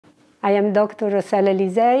I am Dr. Rossella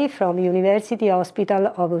Elisei from University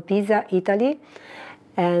Hospital of Pisa, Italy,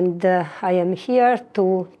 and I am here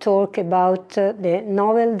to talk about the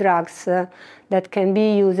novel drugs that can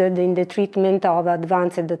be used in the treatment of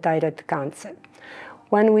advanced thyroid cancer.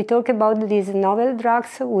 When we talk about these novel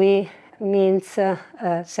drugs, we mean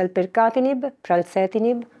selpercatinib,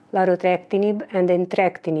 pralsetinib, larotrectinib, and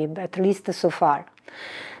entrectinib, at least so far.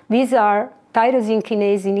 These are tyrosine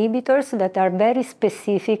kinase inhibitors that are very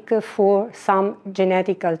specific for some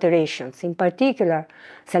genetic alterations. In particular,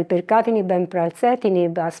 selpercatinib and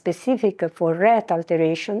pralsetinib are specific for RET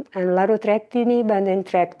alteration, and larotrectinib and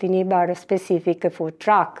entrectinib are specific for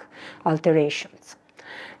TRK alterations.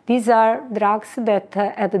 These are drugs that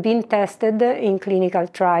have been tested in clinical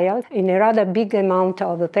trials in a rather big amount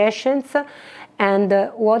of patients, and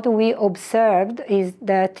what we observed is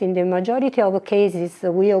that in the majority of cases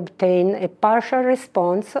we obtain a partial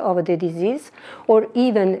response of the disease or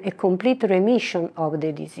even a complete remission of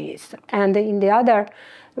the disease. And in the other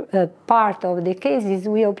part of the cases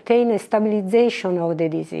we obtain a stabilization of the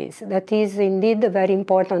disease. That is indeed very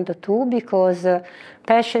important too, because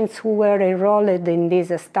patients who were enrolled in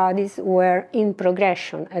these studies were in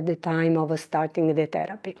progression at the time of starting the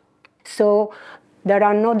therapy. So there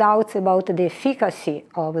are no doubts about the efficacy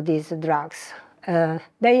of these drugs.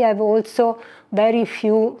 They have also very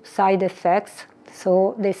few side effects,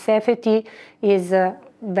 so the safety is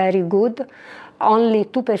very good. Only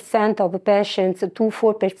 2% of patients,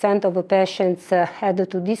 4% of patients had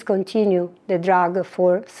to discontinue the drug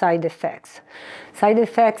for side effects. Side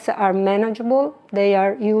effects are manageable. They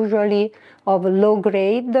are usually of low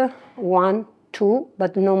grade, 1, 2,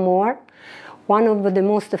 but no more. One of the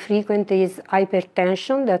most frequent is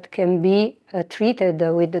hypertension that can be treated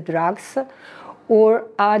with the drugs, or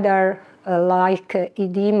other like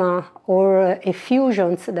edema or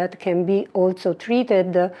effusions that can be also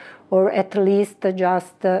treated, or at least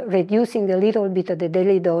just reducing a little bit the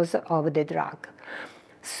daily dose of the drug.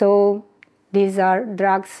 So these are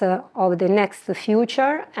drugs of the next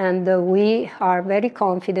future, and we are very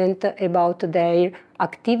confident about their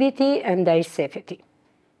activity and their safety.